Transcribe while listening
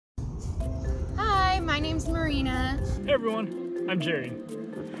my name's Marina. Hey everyone, I'm Jerry.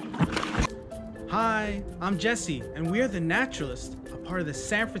 Hi, I'm Jesse, and we are the Naturalists, a part of the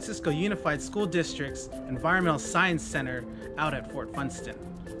San Francisco Unified School District's Environmental Science Center out at Fort Funston.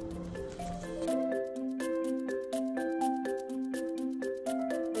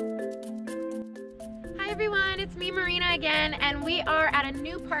 Hi everyone, it's me Marina again, and we are at a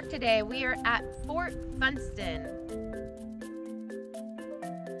new park today. We are at Fort Funston.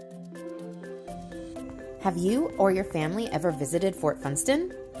 Have you or your family ever visited Fort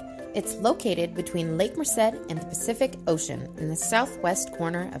Funston? It's located between Lake Merced and the Pacific Ocean in the southwest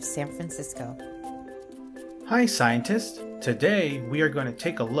corner of San Francisco. Hi scientists! Today we are going to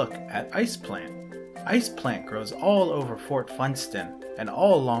take a look at ice plant. Ice plant grows all over Fort Funston and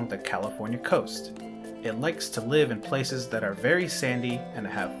all along the California coast. It likes to live in places that are very sandy and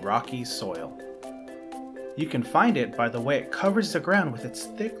have rocky soil. You can find it by the way it covers the ground with its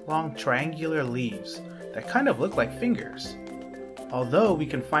thick, long, triangular leaves that kind of look like fingers. Although we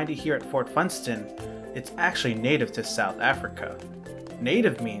can find it here at Fort Funston, it's actually native to South Africa.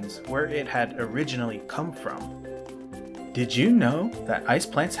 Native means where it had originally come from. Did you know that ice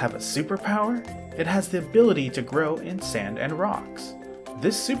plants have a superpower? It has the ability to grow in sand and rocks.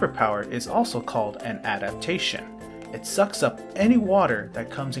 This superpower is also called an adaptation. It sucks up any water that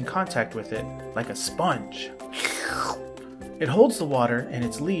comes in contact with it like a sponge. It holds the water in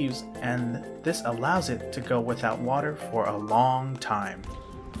its leaves, and this allows it to go without water for a long time.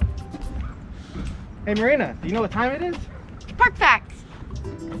 Hey Marina, do you know what time it is? Park facts!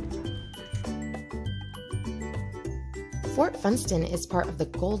 Fort Funston is part of the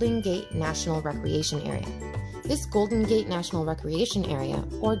Golden Gate National Recreation Area. This Golden Gate National Recreation Area,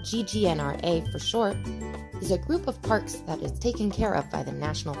 or GGNRA for short, is a group of parks that is taken care of by the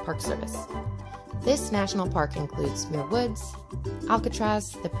National Park Service. This national park includes Muir Woods,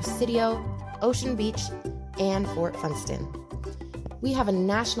 Alcatraz, the Presidio, Ocean Beach, and Fort Funston. We have a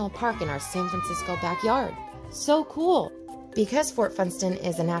national park in our San Francisco backyard. So cool! Because Fort Funston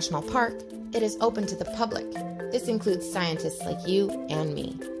is a national park, it is open to the public. This includes scientists like you and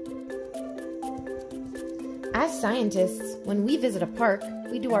me. As scientists, when we visit a park,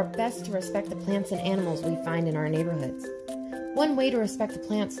 we do our best to respect the plants and animals we find in our neighborhoods. One way to respect the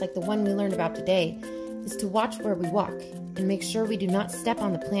plants like the one we learned about today is to watch where we walk and make sure we do not step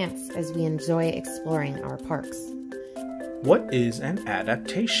on the plants as we enjoy exploring our parks. What is an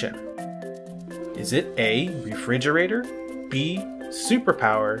adaptation? Is it A, refrigerator, B,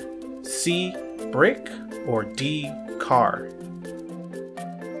 superpower, C, brick, or D, car?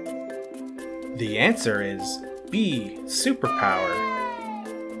 The answer is B, superpower.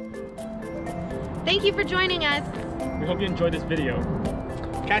 Thank you for joining us. We hope you enjoyed this video.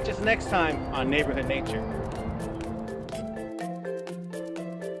 Catch us next time on Neighborhood Nature.